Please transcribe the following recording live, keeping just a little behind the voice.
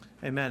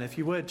Amen. If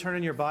you would, turn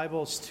in your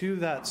Bibles to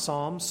that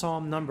psalm,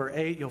 Psalm number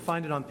 8. You'll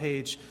find it on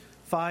page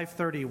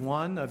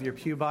 531 of your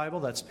Pew Bible.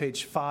 That's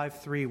page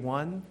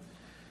 531,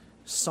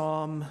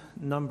 Psalm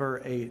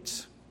number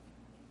 8.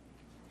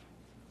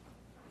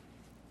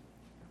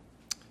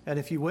 And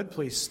if you would,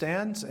 please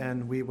stand,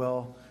 and we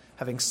will,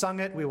 having sung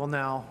it, we will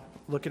now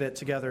look at it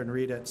together and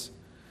read it.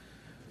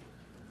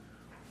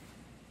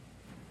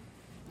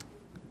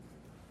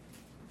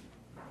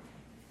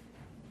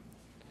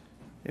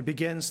 It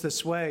begins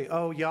this way: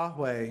 O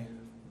Yahweh,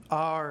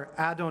 our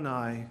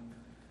Adonai,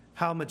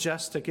 how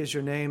majestic is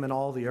your name in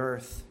all the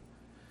earth.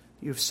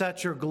 You've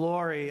set your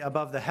glory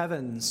above the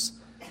heavens.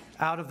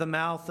 Out of the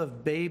mouth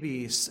of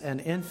babies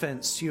and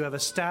infants you have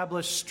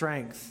established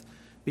strength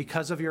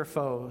because of your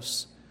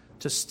foes,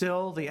 to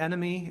still the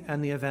enemy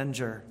and the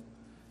avenger.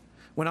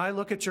 When I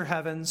look at your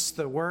heavens,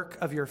 the work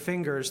of your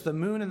fingers, the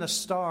moon and the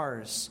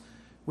stars,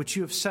 which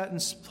you have set in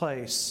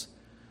place,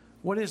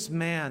 what is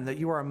man that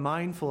you are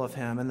mindful of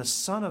him, and the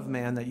Son of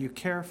Man that you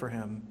care for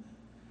him?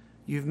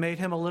 You've made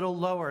him a little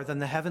lower than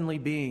the heavenly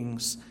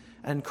beings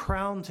and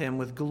crowned him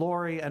with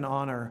glory and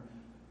honor.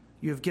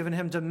 You have given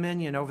him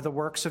dominion over the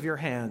works of your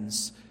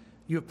hands.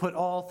 You have put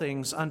all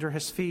things under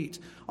his feet,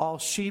 all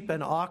sheep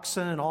and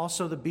oxen, and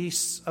also the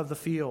beasts of the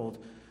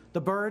field,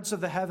 the birds of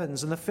the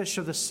heavens and the fish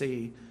of the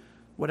sea,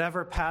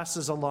 whatever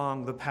passes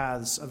along the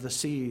paths of the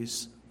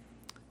seas.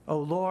 O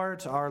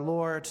Lord, our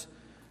Lord,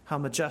 how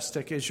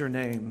majestic is your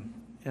name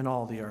in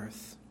all the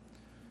earth.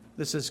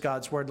 This is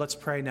God's word. Let's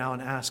pray now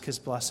and ask his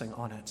blessing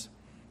on it.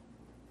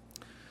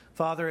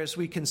 Father, as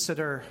we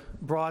consider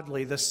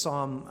broadly this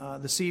psalm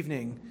this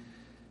evening,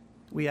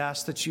 we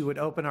ask that you would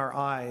open our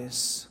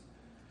eyes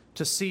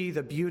to see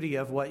the beauty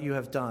of what you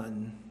have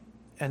done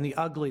and the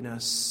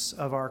ugliness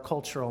of our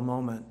cultural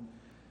moment.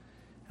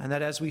 And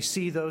that as we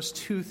see those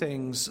two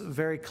things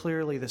very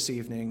clearly this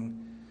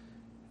evening,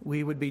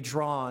 we would be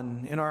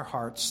drawn in our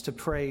hearts to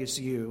praise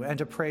you and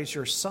to praise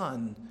your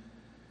Son,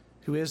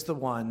 who is the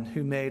one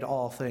who made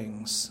all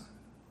things.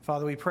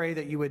 Father, we pray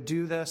that you would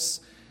do this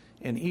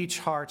in each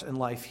heart and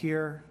life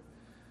here.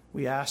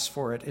 We ask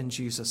for it in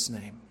Jesus'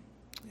 name.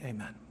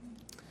 Amen.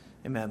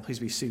 Amen. Please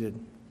be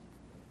seated.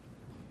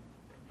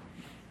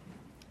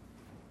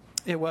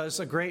 It was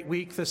a great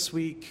week this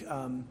week.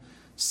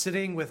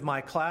 Sitting with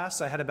my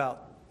class, I had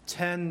about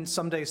 10,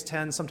 some days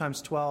 10,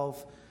 sometimes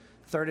 12,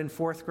 third and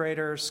fourth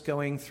graders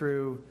going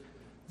through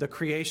the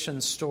creation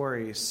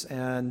stories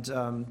and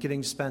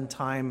getting to spend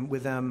time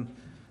with them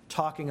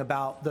talking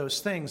about those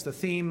things. The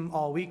theme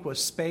all week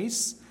was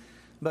space,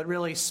 but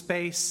really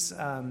space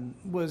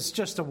was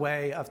just a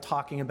way of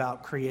talking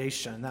about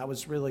creation. That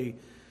was really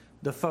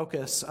the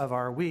focus of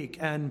our week.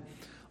 And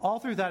all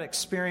through that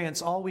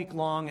experience, all week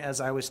long as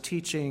I was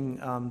teaching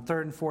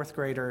third and fourth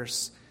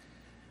graders,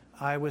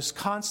 I was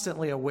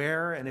constantly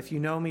aware, and if you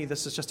know me,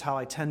 this is just how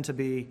I tend to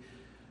be,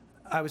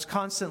 I was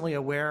constantly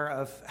aware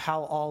of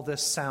how all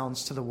this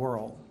sounds to the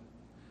world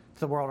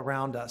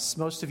around us.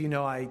 Most of you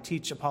know I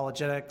teach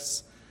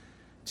apologetics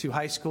to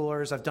high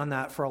schoolers. I've done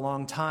that for a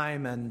long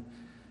time, and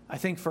I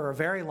think for a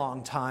very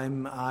long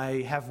time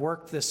I have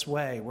worked this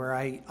way, where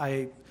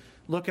I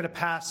look at a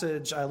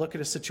passage, I look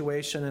at a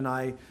situation, and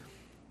I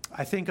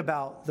think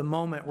about the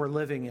moment we're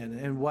living in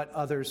and what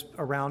others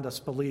around us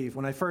believe.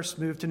 When I first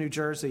moved to New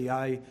Jersey,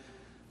 I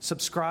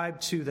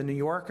subscribed to The New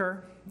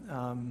Yorker.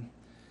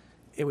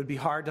 It would be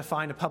hard to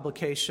find a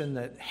publication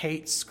that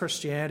hates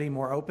Christianity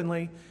more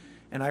openly.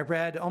 And I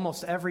read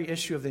almost every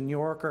issue of The New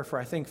Yorker for,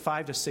 I think,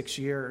 5 to 6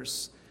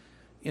 years,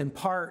 in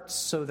part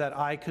so that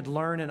I could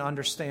learn and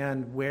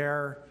understand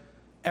where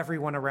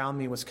everyone around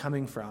me was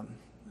coming from,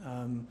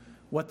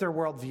 what their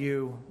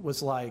worldview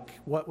was like,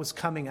 what was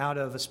coming out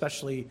of,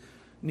 especially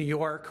New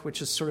York,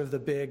 which is sort of the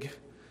big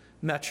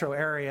metro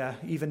area.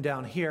 Even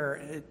down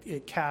here,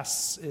 it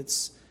casts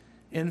its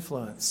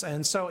influence.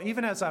 And so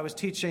even as I was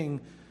teaching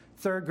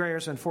third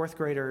graders and fourth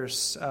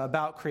graders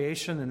about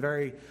creation in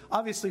very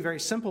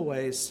simple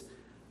ways,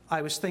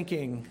 I was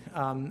thinking,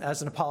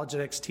 as an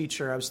apologetics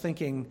teacher, I was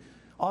thinking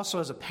also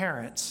as a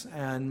parent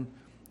and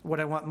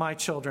what I want my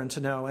children to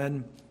know.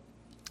 And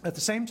at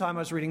the same time, I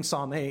was reading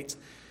Psalm 8.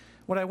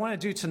 What I want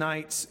to do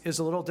tonight is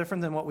a little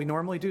different than what we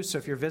normally do. So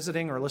if you're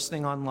visiting or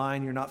listening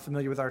online, you're not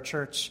familiar with our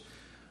church,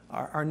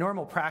 our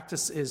normal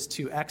practice is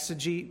to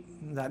exegete.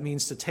 That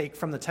means to take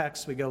from the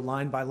text. We go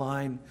line by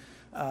line.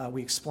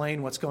 We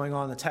explain what's going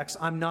on in the text.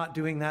 I'm not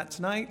doing that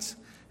tonight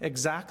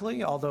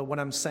exactly, although what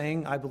I'm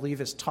saying I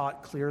believe is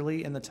taught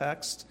clearly in the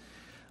text.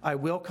 I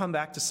will come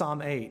back to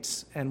Psalm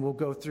 8, and we'll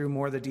go through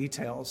more of the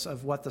details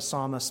of what the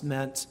psalmist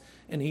meant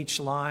in each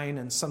line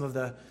and some of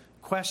the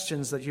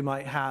questions that you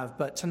might have.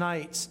 But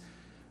tonight,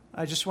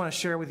 I just want to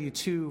share with you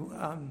two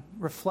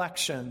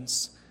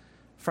reflections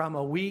from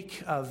a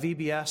week of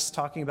VBS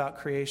talking about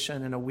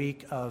creation and a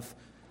week of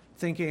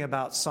thinking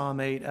about Psalm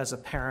 8 as a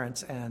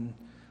parent and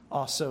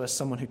also as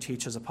someone who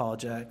teaches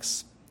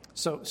apologetics.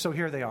 So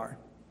here they are.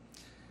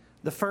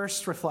 The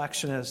first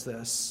reflection is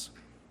this: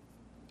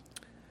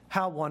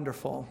 how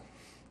wonderful,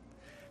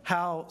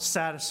 how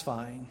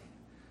satisfying,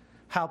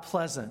 how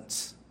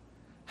pleasant,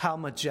 how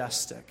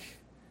majestic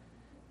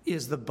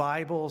is the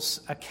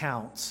Bible's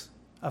account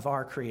of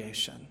our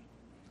creation.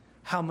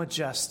 How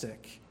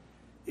majestic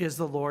is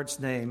the Lord's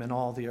name in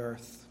all the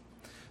earth.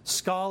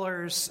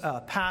 Scholars,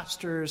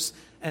 pastors,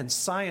 and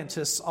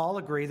scientists all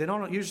agree. They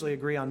don't usually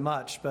agree on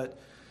much, but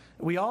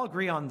we all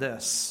agree on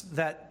this,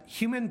 that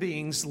human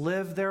beings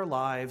live their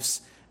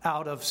lives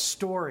out of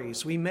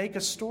stories. We make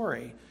a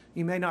story.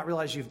 You may not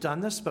realize you've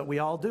done this, but we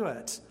all do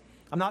it.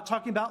 I'm not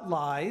talking about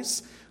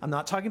lies. I'm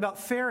not talking about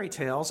fairy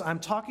tales. I'm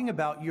talking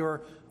about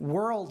your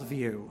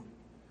worldview,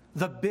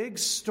 the big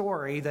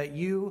story that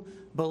you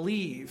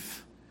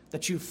believe,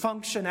 that you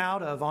function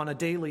out of on a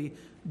daily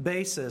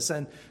basis.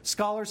 And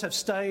scholars have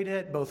studied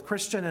it, both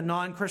Christian and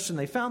non-Christian.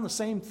 They found the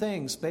same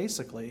things,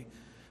 basically.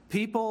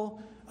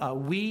 People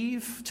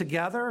weave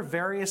together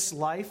various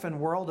life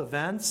and world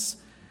events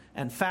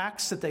and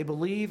facts that they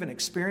believe and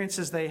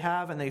experiences they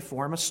have, and they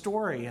form a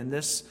story. And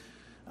this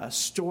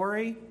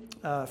story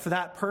for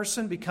that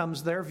person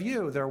becomes their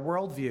view, their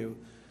worldview.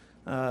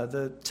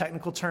 The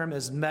technical term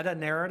is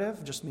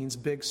meta-narrative, just means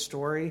big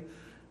story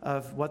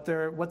of what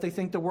they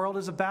think the world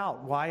is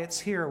about, why it's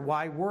here,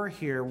 why we're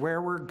here, where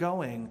we're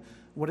going,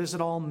 what does it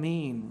all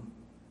mean?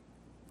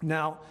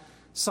 Now,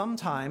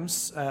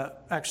 sometimes,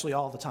 actually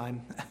all the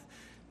time,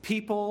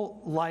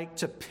 people like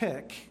to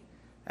pick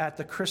at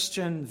the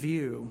Christian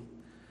view,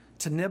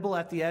 to nibble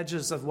at the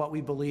edges of what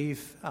we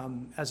believe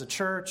as a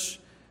church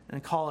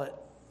and call it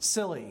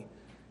silly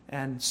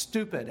and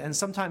stupid and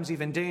sometimes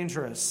even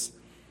dangerous.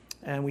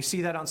 And we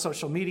see that on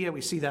social media.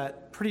 We see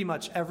that pretty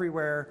much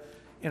everywhere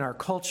in our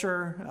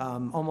culture,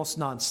 almost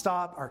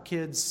nonstop. Our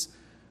kids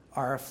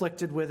are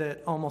afflicted with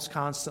it almost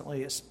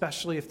constantly,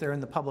 especially if they're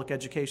in the public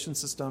education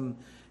system.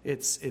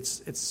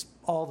 It's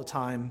all the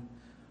time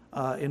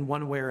in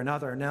one way or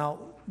another. Now,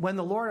 when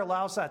the Lord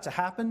allows that to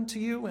happen to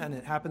you, and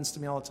it happens to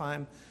me all the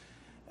time,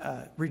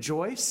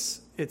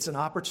 rejoice. It's an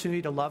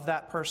opportunity to love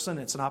that person.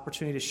 It's an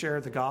opportunity to share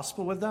the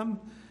gospel with them.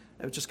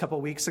 Just a couple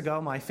of weeks ago,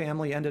 my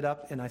family ended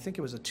up in, I think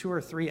it was a 2 or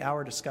 3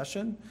 hour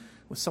discussion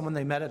with someone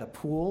they met at a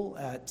pool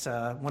at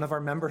one of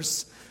our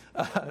members'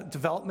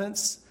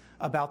 developments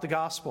about the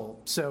gospel.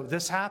 So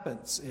this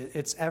happens.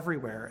 It's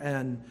everywhere.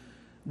 And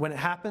when it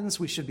happens,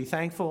 we should be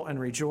thankful and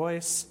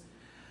rejoice.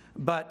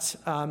 But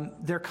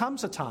there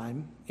comes a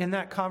time in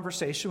that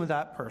conversation with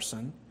that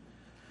person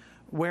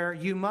where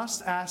you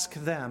must ask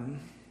them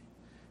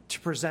to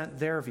present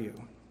their view,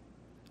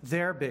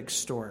 their big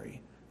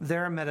story,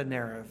 their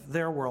meta-narrative,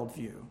 their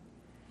worldview.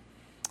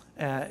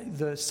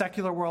 The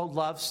secular world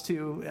loves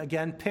to,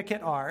 again, pick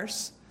at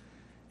ours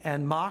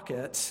and mock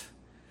it,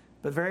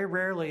 but very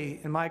rarely,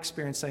 in my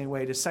experience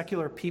anyway, do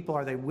secular people,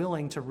 are they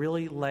willing to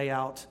really lay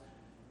out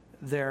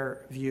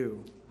their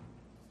view?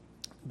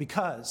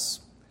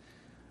 Because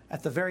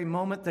at the very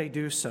moment they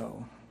do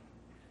so,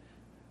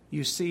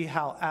 you see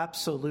how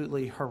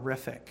absolutely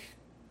horrific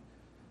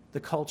the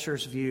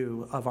culture's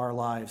view of our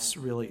lives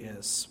really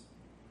is.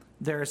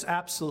 There is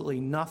absolutely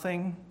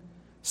nothing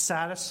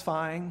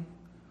satisfying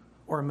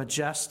or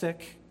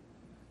majestic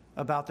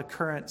about the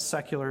current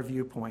secular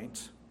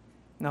viewpoint.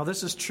 Now,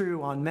 this is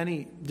true on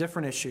many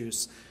different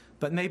issues,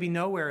 but maybe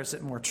nowhere is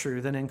it more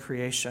true than in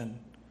creation.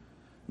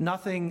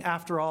 Nothing,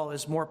 after all,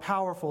 is more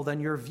powerful than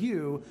your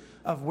view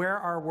of where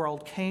our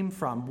world came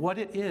from, what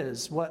it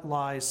is, what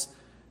lies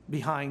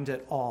behind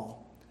it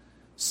all.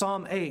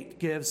 Psalm 8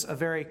 gives a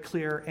very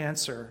clear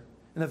answer.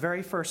 In the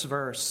very first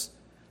verse,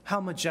 how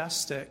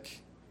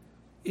majestic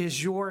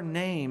is your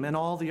name in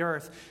all the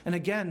earth. And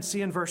again,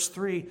 see in verse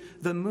 3,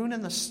 the moon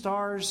and the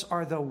stars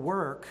are the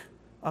work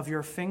of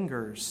your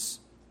fingers.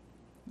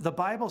 The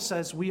Bible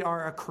says we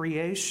are a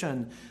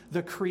creation,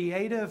 the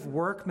creative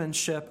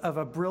workmanship of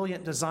a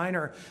brilliant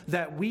designer,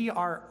 that we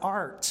are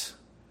art,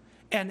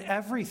 and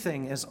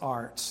everything is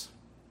art.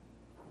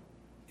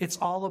 It's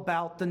all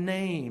about the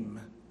name,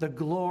 the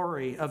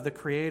glory of the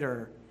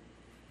Creator.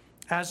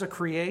 As a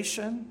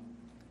creation,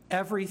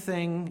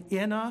 everything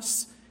in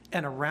us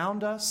and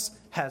around us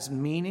has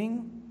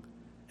meaning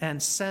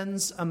and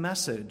sends a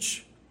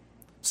message.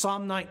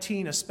 Psalm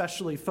 19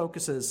 especially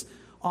focuses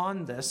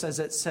on this as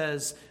it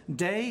says,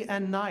 day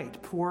and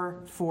night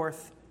pour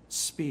forth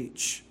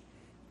speech.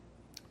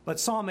 But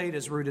Psalm 8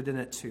 is rooted in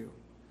it too.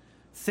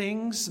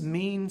 Things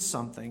mean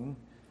something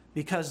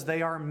because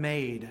they are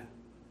made.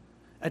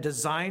 A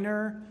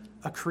designer,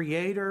 a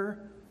creator,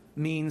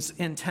 means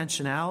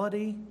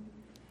intentionality,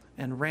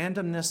 and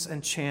randomness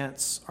and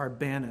chance are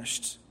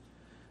banished.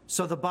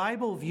 So the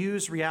Bible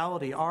views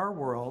reality, our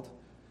world,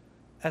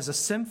 as a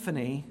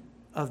symphony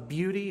of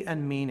beauty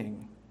and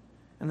meaning.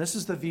 And this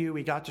is the view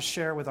we got to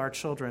share with our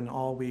children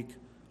all week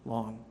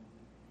long.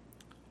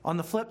 On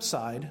the flip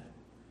side,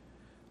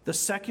 the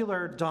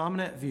secular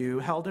dominant view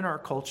held in our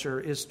culture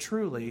is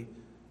truly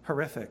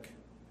horrific.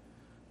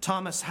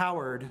 Thomas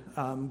Howard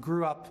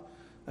grew up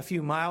a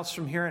few miles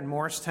from here in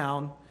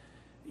Morristown.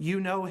 You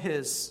know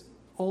his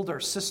older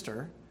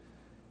sister.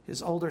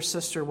 His older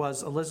sister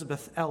was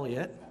Elizabeth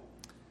Elliot.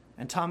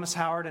 And Thomas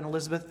Howard and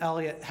Elizabeth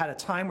Elliot had a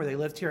time where they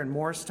lived here in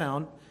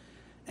Morristown.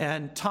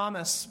 And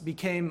Thomas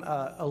became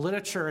a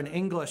literature and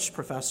English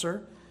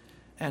professor.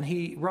 And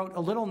he wrote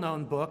a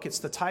little-known book. It's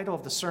the title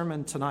of the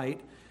sermon tonight.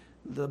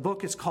 The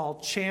book is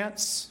called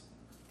Chance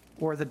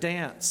or the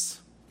Dance.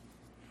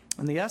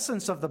 And the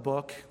essence of the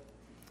book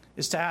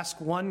is to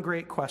ask one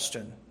great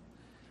question.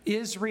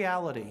 Is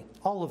reality,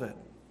 all of it,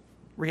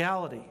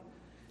 reality,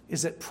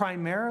 is it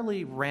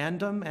primarily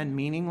random and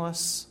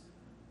meaningless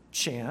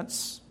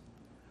chance,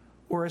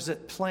 or is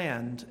it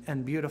planned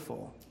and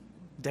beautiful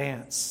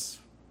dance?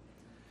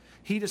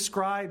 He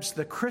describes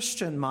the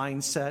Christian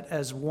mindset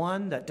as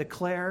one that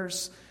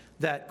declares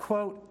that,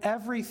 quote,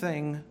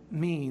 everything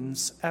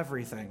means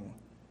everything.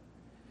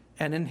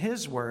 And in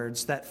his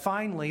words, that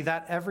finally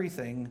that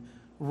everything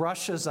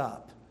rushes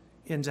up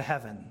into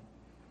heaven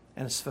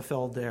and is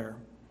fulfilled there.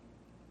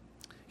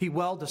 He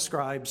well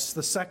describes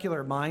the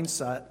secular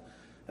mindset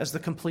as the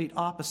complete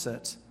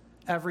opposite.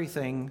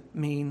 Everything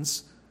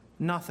means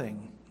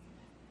nothing.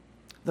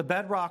 The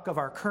bedrock of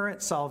our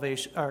current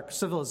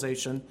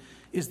civilization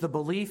is the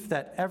belief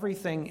that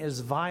everything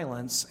is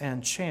violence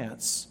and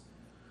chance.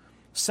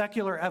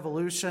 Secular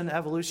evolution,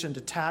 evolution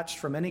detached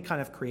from any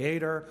kind of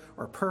creator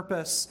or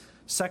purpose,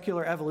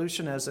 secular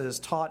evolution as it is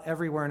taught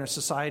everywhere in our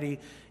society,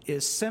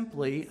 is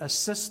simply a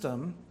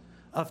system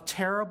of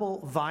terrible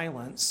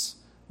violence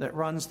that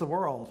runs the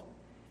world.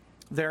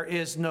 There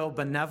is no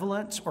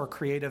benevolent or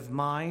creative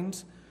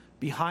mind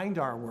behind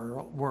our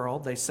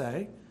world, they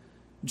say,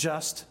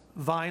 just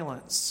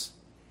violence.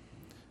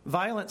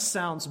 Violence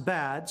sounds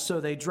bad, so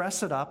they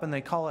dress it up and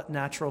they call it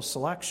natural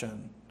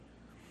selection.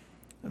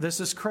 This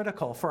is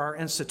critical for our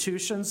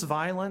institutions.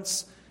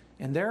 Violence,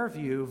 in their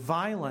view,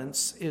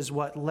 violence is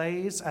what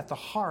lays at the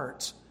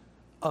heart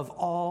of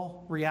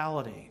all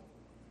reality.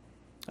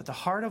 At the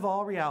heart of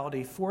all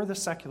reality for the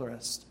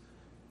secularist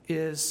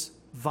is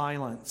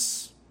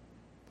violence,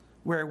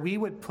 where we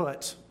would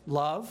put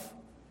love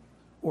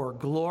or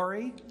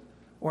glory,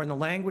 or in the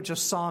language of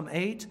Psalm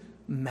 8,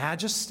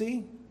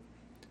 majesty.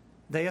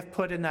 They have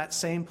put in that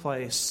same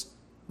place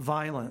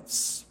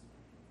violence.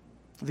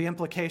 The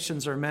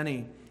implications are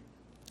many.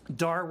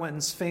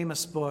 Darwin's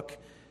famous book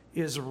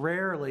is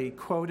rarely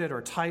quoted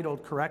or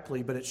titled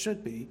correctly, but it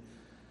should be.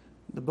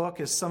 The book,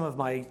 as some of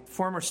my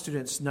former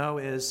students know,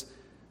 is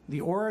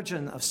The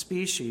Origin of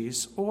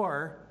Species,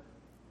 or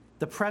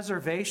The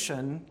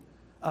Preservation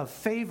of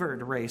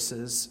Favored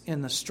Races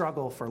in the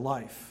Struggle for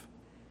Life.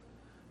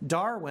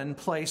 Darwin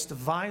placed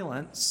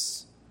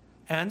violence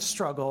and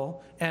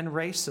struggle and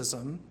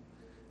racism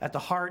at the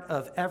heart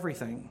of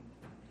everything.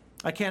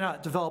 I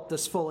cannot develop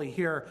this fully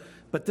here,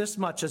 but this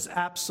much is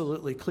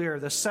absolutely clear.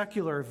 The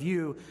secular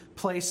view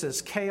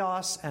places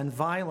chaos and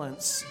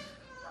violence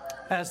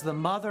as the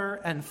mother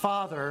and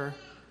father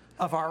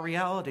of our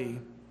reality.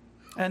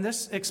 And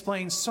this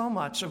explains so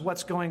much of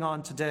what's going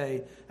on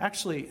today,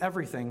 actually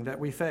everything that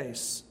we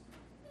face.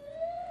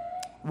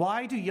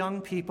 Why do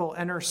young people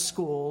enter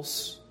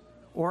schools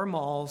or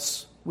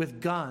malls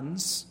with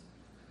guns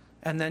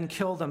and then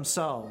kill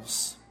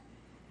themselves?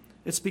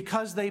 It's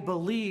because they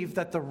believe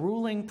that the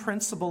ruling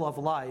principle of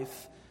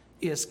life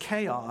is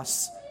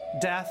chaos,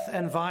 death,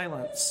 and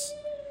violence.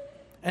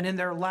 And in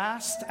their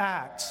last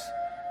act,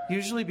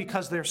 usually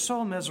because they're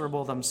so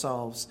miserable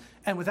themselves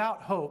and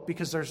without hope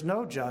because there's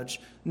no judge,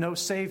 no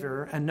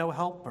savior, and no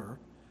helper.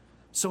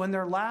 So in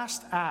their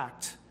last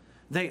act,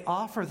 they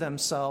offer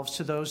themselves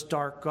to those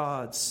dark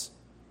gods.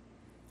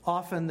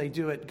 Often they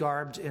do it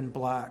garbed in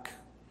black.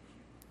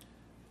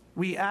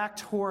 We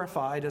act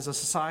horrified as a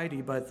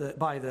society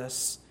by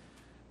this,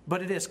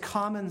 but it is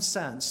common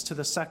sense to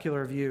the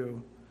secular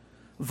view.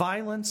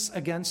 Violence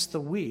against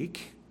the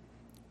weak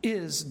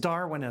is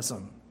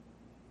Darwinism.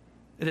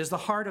 It is the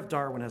heart of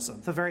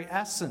Darwinism, the very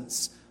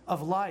essence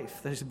of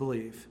life, they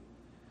believe.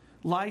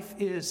 Life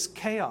is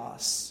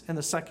chaos in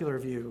the secular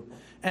view,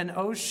 an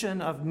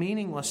ocean of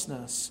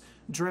meaninglessness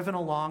driven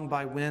along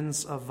by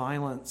winds of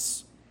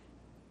violence.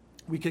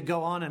 We could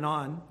go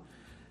on,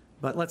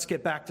 but let's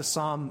get back to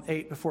Psalm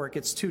 8 before it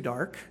gets too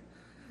dark.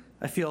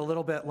 I feel a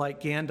little bit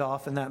like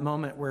Gandalf in that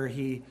moment where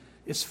he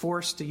is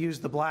forced to use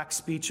the black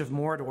speech of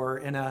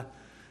Mordor in a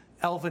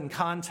elven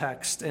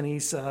context, and he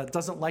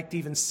doesn't like to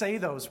even say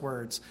those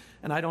words.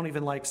 And I don't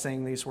even like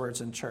saying these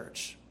words in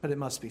church, but it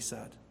must be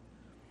said.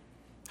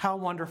 How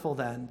wonderful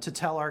then to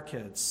tell our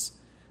kids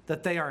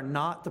that they are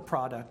not the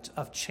product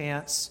of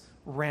chance,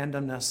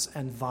 randomness,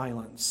 and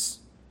violence.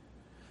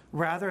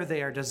 Rather,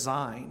 they are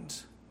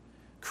designed,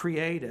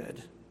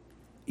 created,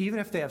 even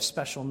if they have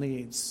special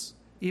needs,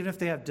 even if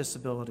they have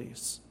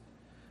disabilities.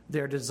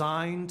 They're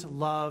designed,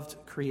 loved,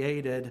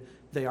 created.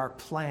 They are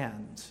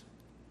planned.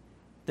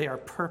 They are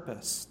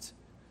purposed.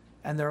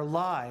 And their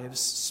lives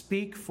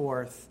speak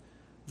forth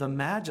the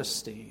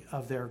majesty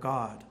of their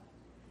God.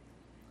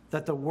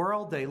 That the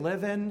world they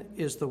live in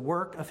is the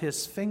work of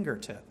his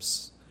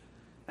fingertips.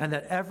 And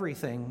that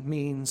everything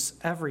means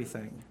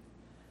everything.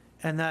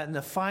 And that in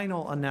the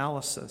final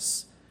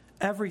analysis,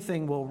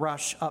 everything will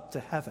rush up to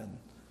heaven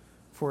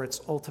for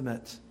its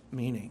ultimate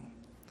meaning.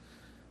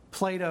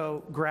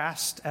 Plato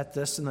grasped at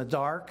this in the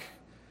dark,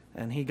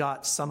 and he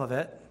got some of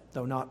it,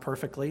 though not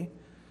perfectly.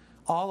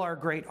 All our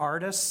great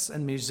artists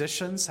and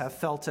musicians have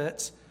felt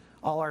it.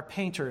 All our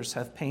painters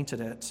have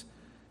painted it,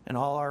 and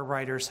all our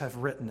writers have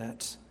written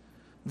it.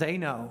 They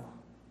know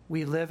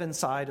we live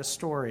inside a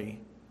story,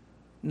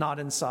 not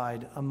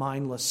inside a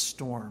mindless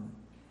storm.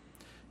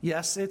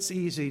 Yes, it's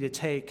easy to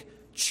take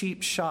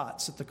cheap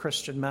shots at the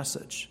Christian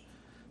message.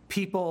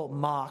 People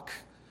mock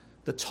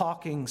the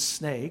talking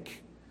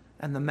snake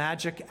and the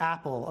magic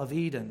apple of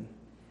Eden.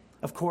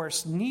 Of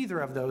course, neither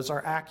of those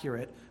are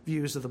accurate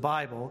views of the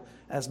Bible,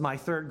 as my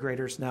third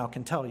graders now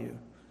can tell you.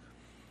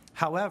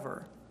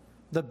 However,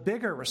 the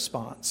bigger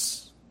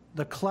response,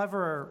 the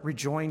cleverer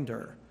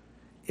rejoinder,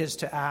 is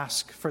to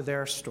ask for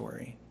their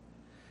story.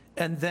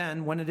 And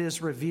then, when it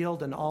is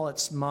revealed in all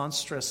its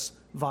monstrous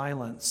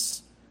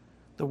violence,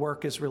 the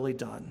work is really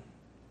done.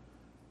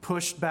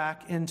 Pushed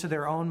back into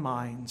their own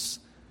minds,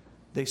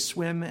 they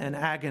swim in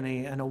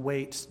agony and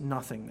await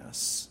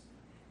nothingness.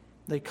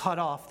 They cut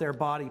off their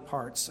body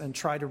parts and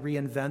try to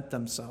reinvent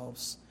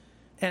themselves.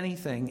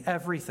 Anything,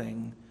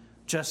 everything,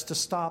 just to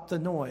stop the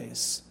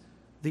noise,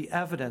 the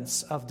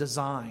evidence of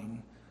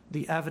design,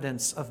 the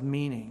evidence of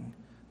meaning,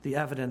 the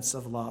evidence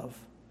of love.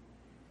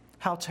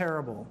 How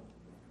terrible.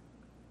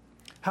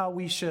 How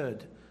we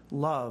should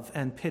love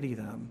and pity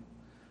them.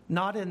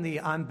 Not in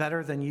the I'm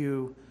better than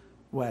you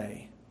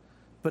way,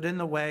 but in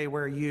the way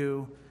where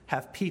you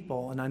have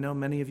people, and I know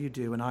many of you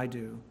do, and I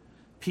do,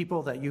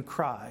 people that you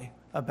cry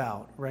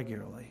about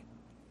regularly.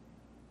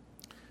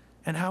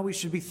 And how we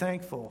should be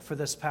thankful for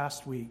this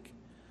past week.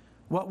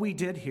 What we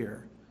did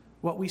here,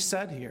 what we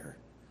said here.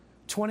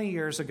 20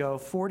 years ago,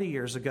 40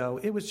 years ago,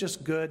 it was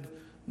just good,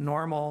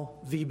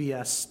 normal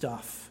VBS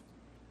stuff.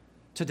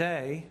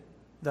 Today,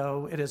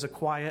 though, it is a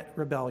quiet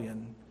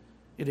rebellion.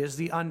 It is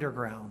the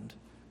underground.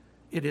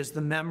 It is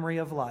the memory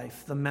of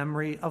life, the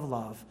memory of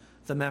love,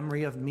 the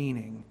memory of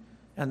meaning,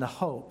 and the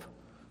hope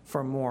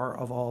for more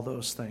of all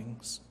those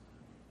things.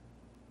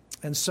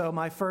 And so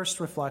my first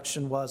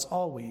reflection was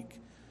all week,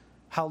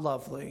 how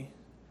lovely,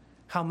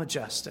 how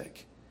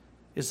majestic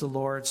is the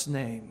Lord's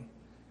name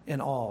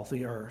in all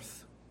the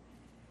earth.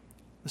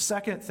 The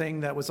second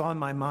thing that was on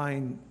my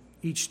mind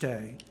each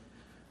day,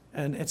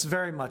 and it's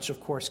very much, of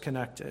course,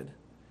 connected,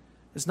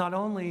 is not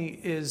only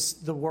is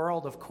the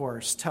world, of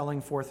course,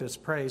 telling forth his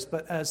praise,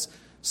 but as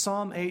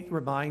Psalm 8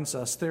 reminds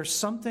us, there's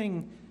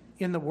something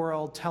in the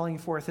world telling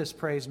forth his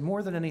praise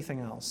more than anything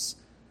else.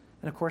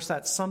 And of course,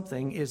 that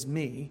something is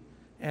me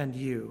and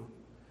you.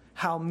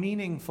 How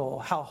meaningful,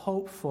 how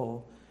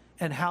hopeful,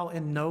 and how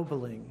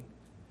ennobling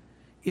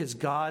is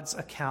God's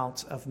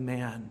account of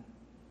man.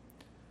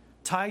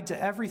 Tied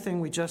to everything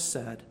we just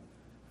said,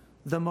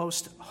 the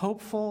most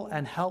hopeful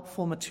and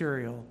helpful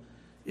material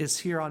is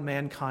here on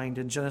mankind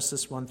in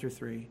Genesis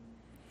 1-3.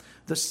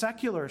 The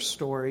secular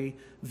story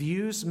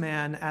views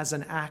man as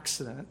an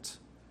accident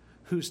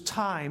whose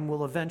time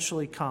will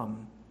eventually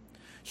come.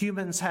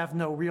 Humans have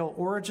no real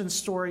origin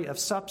story of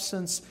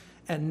substance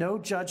and no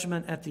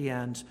judgment at the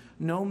end,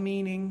 no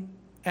meaning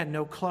and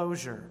no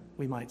closure,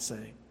 we might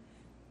say.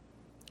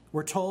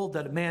 We're told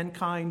that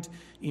mankind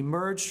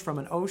emerged from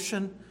an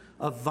ocean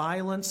of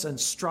violence and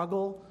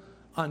struggle,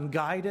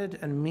 unguided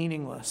and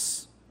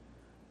meaningless.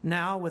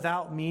 Now,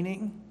 without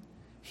meaning,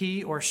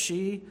 he or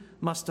she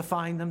must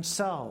define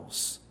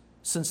themselves,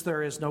 since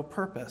there is no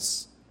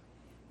purpose.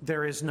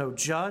 There is no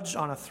judge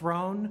on a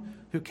throne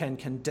who can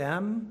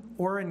condemn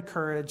or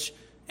encourage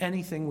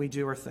anything we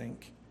do or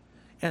think.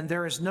 And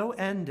there is no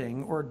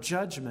ending or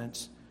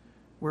judgment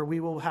where we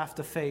will have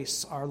to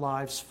face our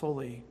lives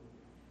fully.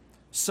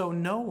 So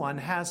no one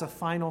has a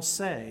final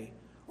say,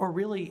 or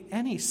really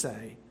any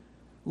say.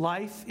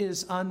 Life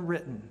is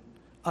unwritten,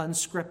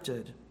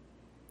 unscripted.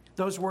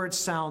 Those words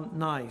sound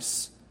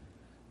nice,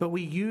 but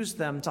we use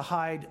them to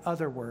hide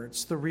other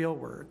words, the real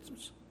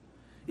words.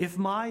 If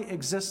my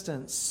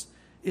existence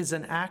is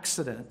an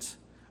accident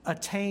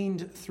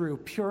attained through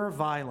pure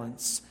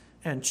violence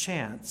and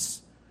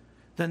chance,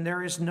 then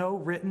there is no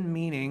written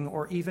meaning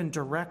or even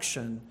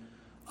direction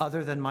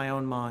other than my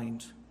own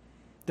mind.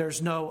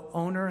 There's no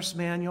owner's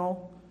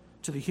manual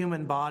to the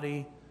human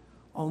body,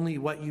 only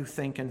what you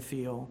think and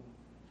feel.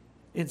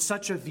 In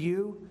such a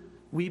view,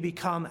 we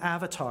become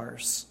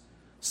avatars,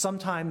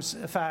 sometimes,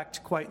 in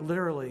fact, quite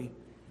literally.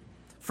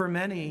 For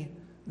many,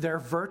 their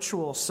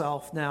virtual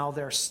self now,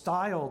 their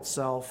styled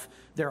self,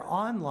 their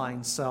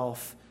online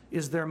self,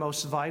 is their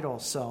most vital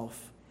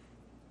self.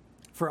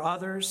 For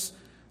others,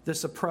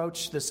 this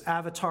approach, this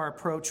avatar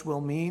approach,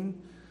 will mean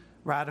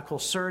radical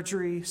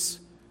surgeries,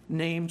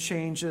 name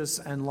changes,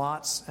 and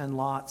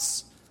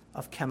lots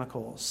of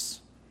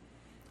chemicals.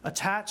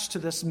 Attached to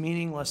this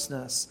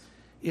meaninglessness,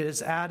 it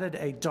has added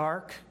a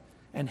dark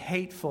and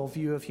hateful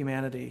view of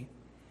humanity.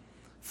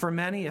 For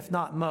many, if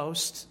not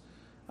most,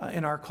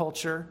 in our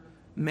culture,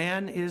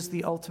 man is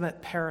the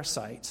ultimate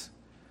parasite,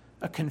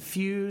 a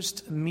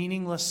confused,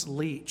 meaningless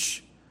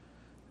leech.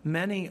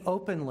 Many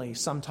openly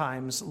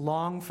sometimes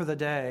long for the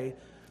day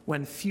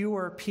when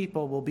fewer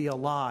people will be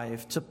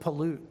alive to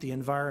pollute the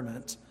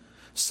environment.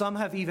 Some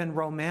have even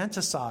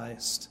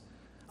romanticized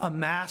a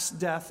mass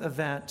death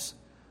event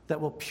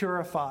that will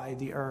purify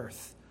the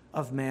earth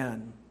of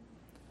man.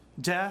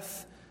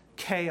 Death,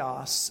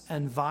 chaos,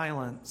 and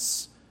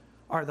violence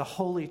are the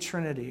holy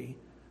trinity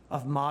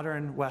of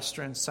modern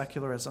Western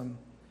secularism.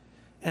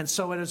 And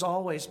so it has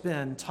always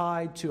been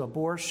tied to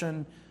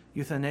abortion,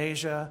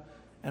 euthanasia,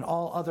 and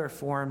all other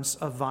forms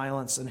of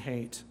violence and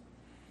hate.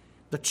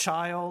 The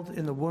child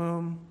in the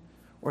womb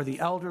or the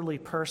elderly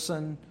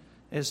person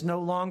is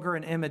no longer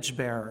an image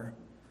bearer.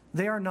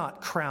 They are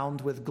not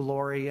crowned with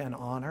glory and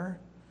honor.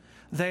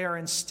 They are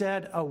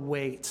instead a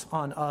weight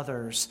on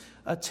others,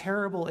 a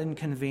terrible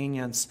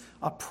inconvenience,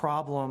 a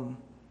problem.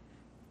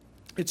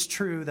 It's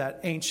true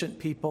that ancient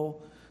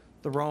people,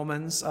 the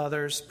Romans,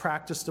 others,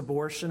 practiced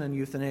abortion and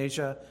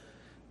euthanasia,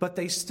 but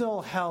they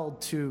still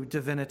held to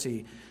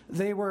divinity.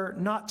 They were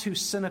not too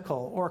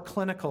cynical or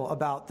clinical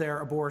about their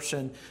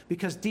abortion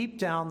because deep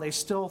down they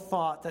still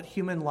thought that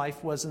human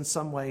life was in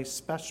some way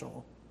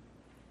special.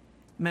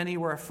 Many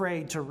were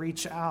afraid to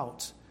reach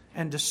out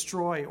and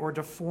destroy or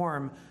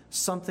deform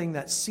something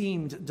that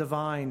seemed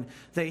divine.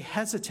 They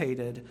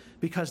hesitated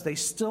because they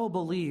still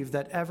believed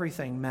that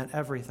everything meant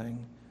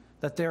everything,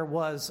 that there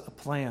was a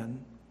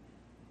plan.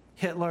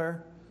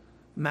 Hitler,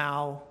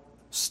 Mao,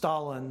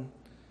 Stalin,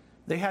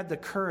 they had the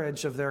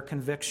courage of their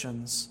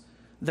convictions.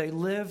 They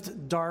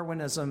lived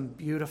Darwinism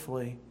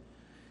beautifully.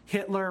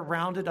 Hitler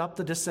rounded up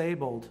the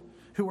disabled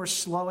who were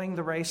slowing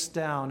the race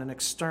down and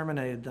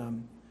exterminated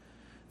them.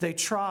 They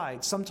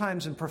tried,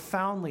 sometimes in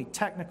profoundly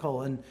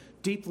technical and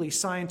deeply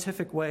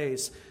scientific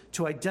ways,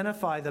 to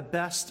identify the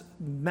best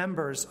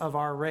members of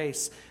our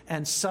race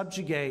and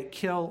subjugate,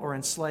 kill, or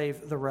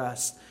enslave the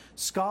rest.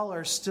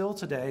 Scholars still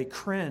today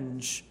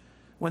cringe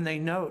when they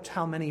note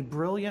how many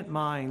brilliant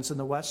minds in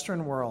the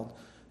Western world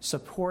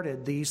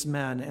supported these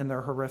men in their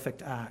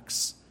horrific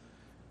acts.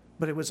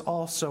 But it was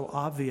also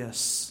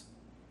obvious.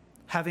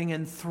 Having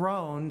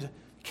enthroned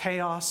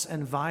chaos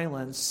and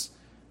violence,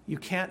 you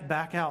can't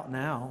back out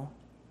now.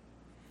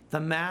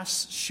 The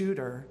mass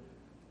shooter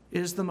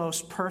is the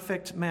most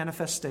perfect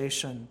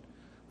manifestation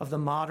of the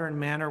modern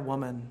man or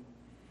woman.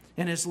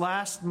 In his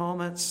last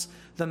moments,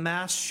 the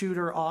mass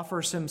shooter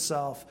offers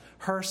himself,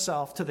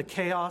 herself, to the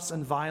chaos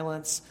and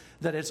violence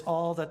that is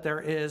all that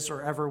there is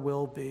or ever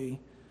will be.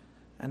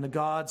 And the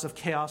gods of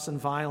chaos and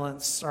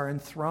violence are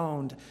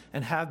enthroned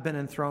and have been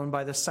enthroned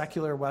by the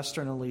secular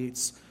Western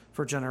elites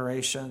for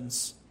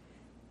generations.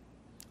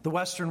 The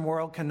Western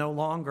world can no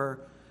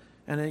longer,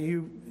 and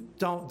you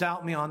don't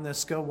doubt me on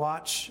this, go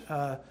watch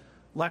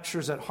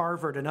lectures at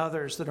Harvard and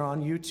others that are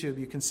on YouTube.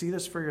 You can see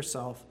this for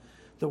yourself.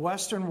 The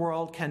Western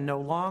world can no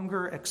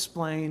longer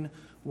explain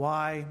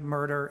why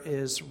murder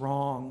is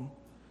wrong,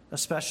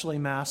 especially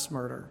mass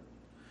murder.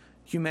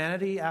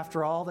 Humanity,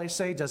 after all, they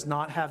say, does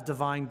not have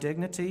divine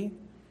dignity,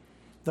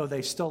 though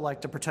they still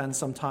like to pretend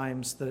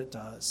sometimes that it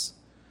does.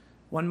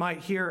 One might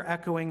hear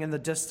echoing in the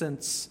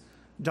distance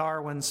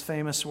Darwin's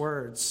famous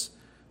words,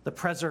 the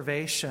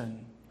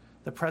preservation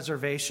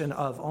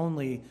of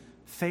only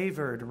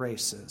favored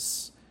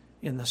races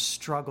in the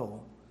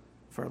struggle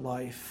for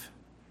life.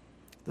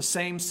 The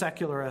same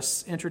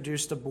secularists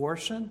introduced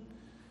abortion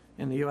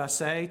in the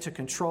USA to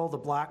control the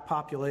black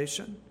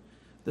population.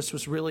 This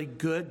was really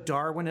good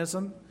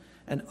Darwinism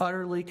and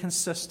utterly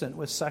consistent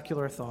with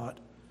secular thought.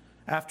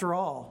 After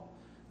all,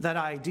 that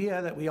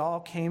idea that we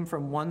all came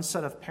from one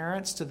set of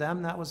parents, to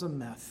them that was a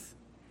myth.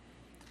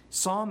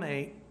 Psalm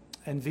 8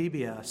 and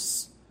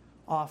VBS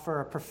offer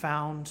a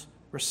profound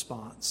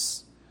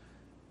response.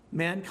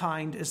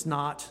 Mankind is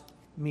not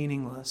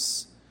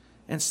meaningless.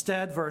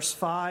 Instead, verse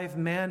 5,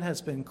 man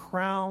has been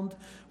crowned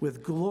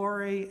with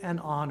glory and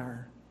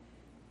honor.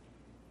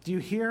 Do you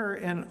hear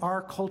in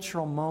our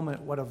cultural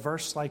moment what a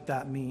verse like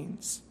that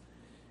means?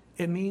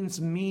 It means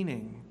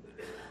meaning.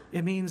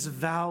 It means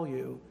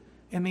value.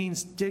 It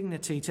means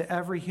dignity to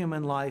every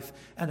human life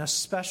and a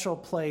special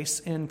place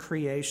in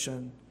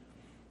creation.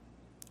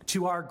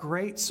 To our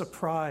great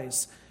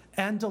surprise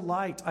and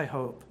delight, I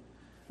hope,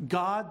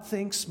 God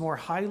thinks more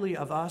highly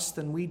of us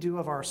than we do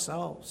of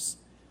ourselves.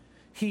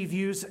 He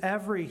views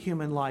every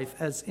human life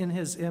as in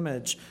his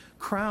image,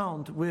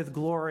 crowned with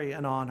glory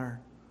and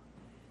honor.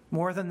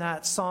 More than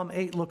that, Psalm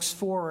 8 looks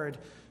forward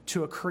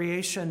to a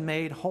creation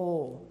made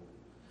whole.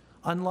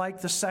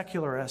 Unlike the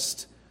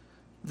secularist,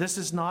 this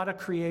is not a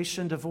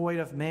creation devoid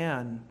of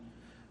man.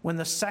 When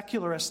the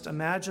secularist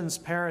imagines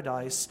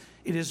paradise,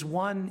 it is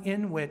one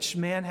in which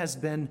man has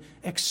been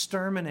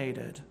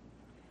exterminated.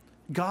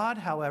 God,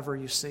 however,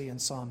 you see in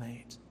Psalm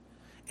 8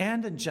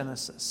 and in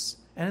Genesis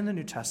and in the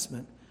New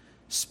Testament,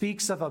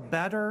 speaks of a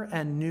better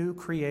and new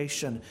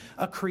creation,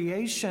 a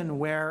creation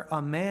where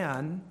a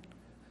man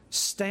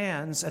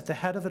stands at the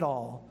head of it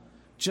all,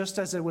 just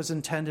as it was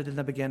intended in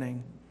the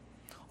beginning.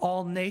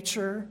 All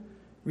nature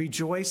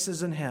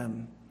rejoices in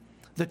him.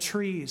 The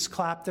trees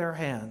clap their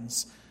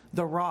hands.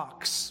 The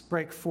rocks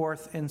break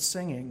forth in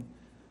singing.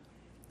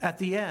 At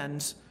the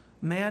end,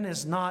 man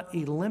is not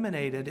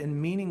eliminated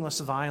in meaningless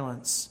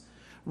violence.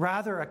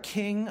 Rather, a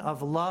king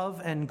of love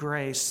and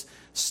grace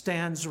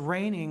stands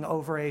reigning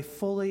over a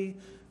fully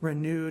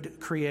renewed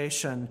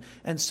creation.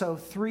 And so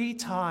 3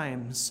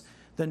 times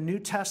the New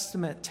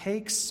Testament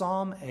takes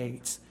Psalm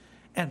 8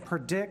 and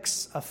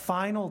predicts a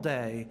final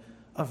day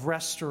of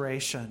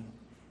restoration.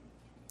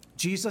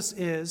 Jesus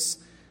is,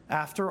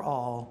 after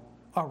all,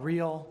 a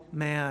real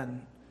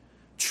man,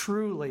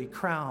 truly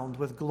crowned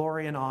with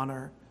glory and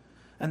honor,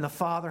 and the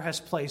Father has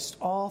placed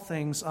all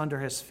things under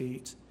his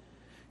feet.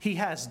 He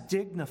has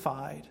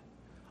dignified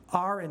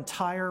our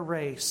entire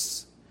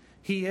race.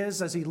 He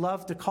is, as he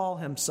loved to call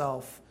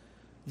himself,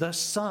 the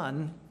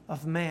Son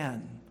of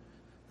Man,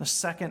 the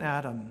second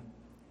Adam.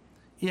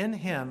 In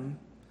him,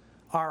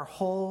 our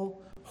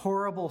whole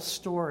horrible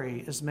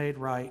story is made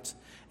right,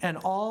 and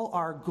all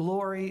our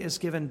glory is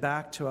given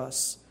back to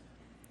us.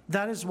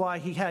 That is why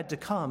he had to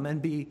come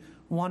and be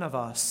one of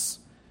us.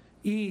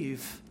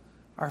 Eve,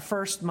 our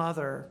first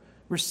mother,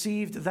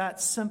 received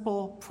that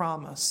simple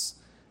promise,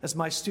 as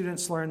my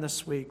students learned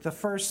this week, the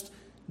first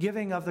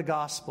giving of the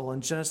gospel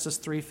in Genesis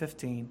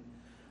 3:15.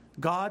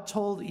 God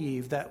told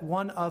Eve that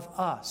one of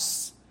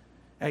us,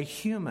 a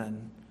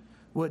human,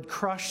 would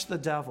crush the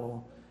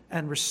devil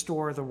and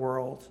restore the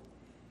world.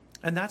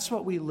 And that's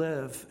what we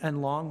live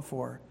and long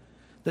for,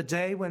 the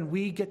day when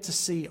we get to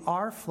see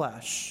our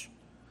flesh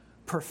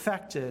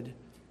perfected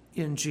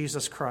in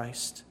Jesus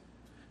Christ,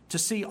 to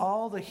see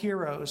all the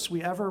heroes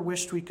we ever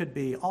wished we could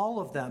be, all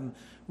of them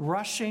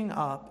rushing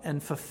up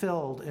and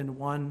fulfilled in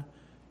one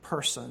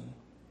person.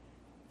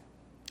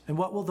 And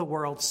what will the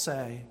world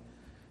say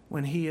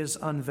when he is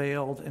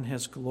unveiled in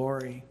his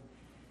glory?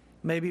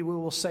 Maybe we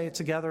will say it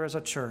together as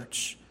a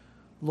church,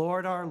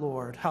 Lord, our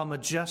Lord, how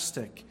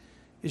majestic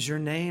is your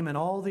name in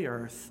all the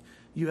earth.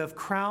 You have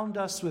crowned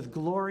us with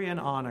glory and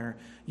honor.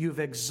 You've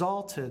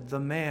exalted the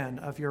man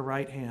of your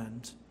right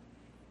hand.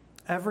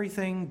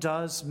 Everything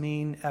does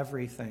mean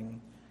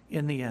everything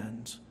in the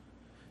end.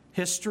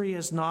 History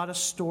is not a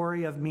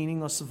story of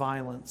meaningless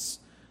violence,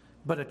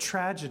 but a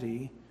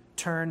tragedy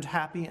turned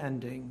happy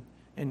ending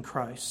in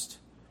Christ.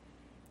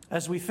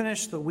 As we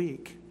finished the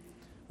week,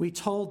 we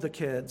told the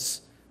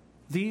kids,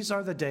 these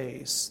are the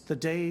days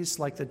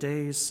like the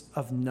days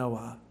of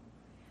Noah.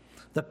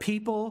 The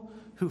people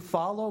who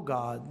follow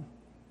God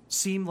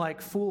seem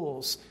like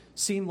fools,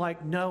 seem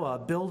like Noah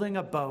building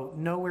a boat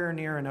nowhere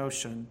near an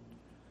ocean.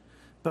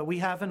 But we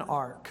have an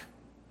ark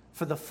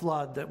for the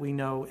flood that we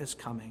know is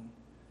coming.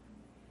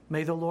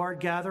 May the Lord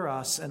gather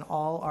us and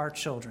all our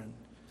children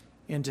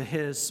into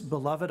his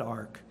beloved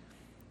ark,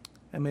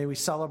 and may we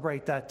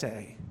celebrate that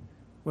day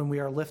when we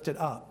are lifted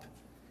up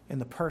in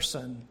the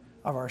person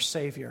of our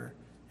Savior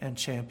and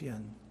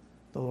champion,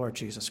 the Lord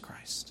Jesus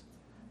Christ.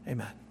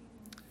 Amen.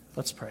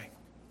 Let's pray.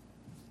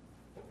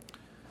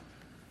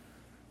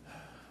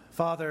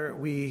 Father,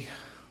 we're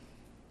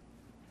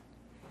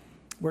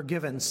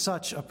given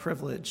such a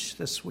privilege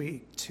this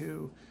week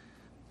to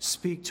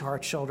speak to our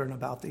children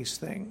about these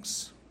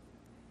things.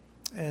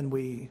 And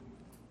we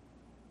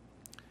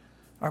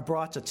are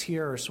brought to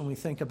tears when we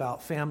think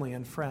about family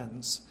and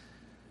friends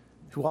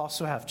who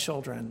also have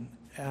children,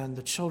 and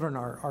the children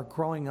are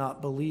growing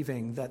up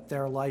believing that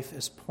their life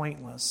is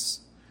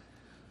pointless,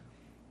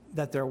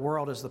 that their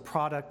world is the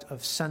product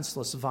of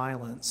senseless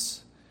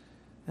violence,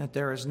 that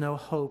there is no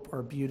hope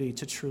or beauty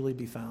to truly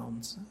be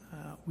found.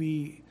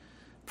 We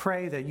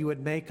pray that you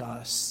would make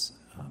us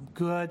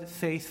good,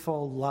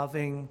 faithful,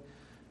 loving,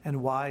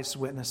 and wise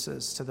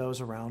witnesses to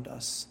those around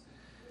us.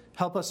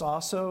 Help us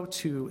also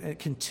to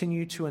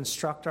continue to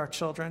instruct our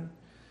children,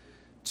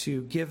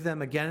 to give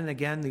them again and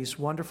again these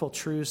wonderful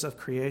truths of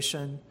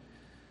creation,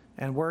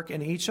 and work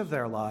in each of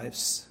their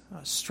lives,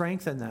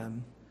 strengthen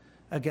them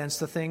against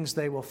the things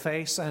they will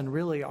face and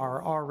really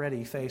are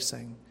already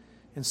facing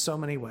in so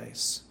many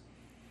ways.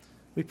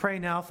 We pray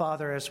now,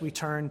 Father, as we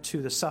turn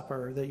to the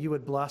supper, that you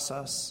would bless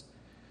us.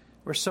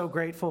 We're so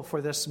grateful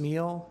for this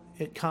meal.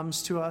 It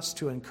comes to us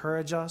to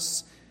encourage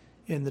us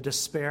in the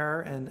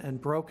despair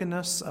and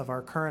brokenness of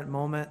our current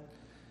moment.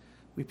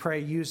 We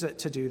pray, use it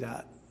to do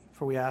that,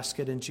 for we ask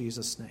it in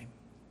Jesus' name.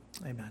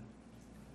 Amen.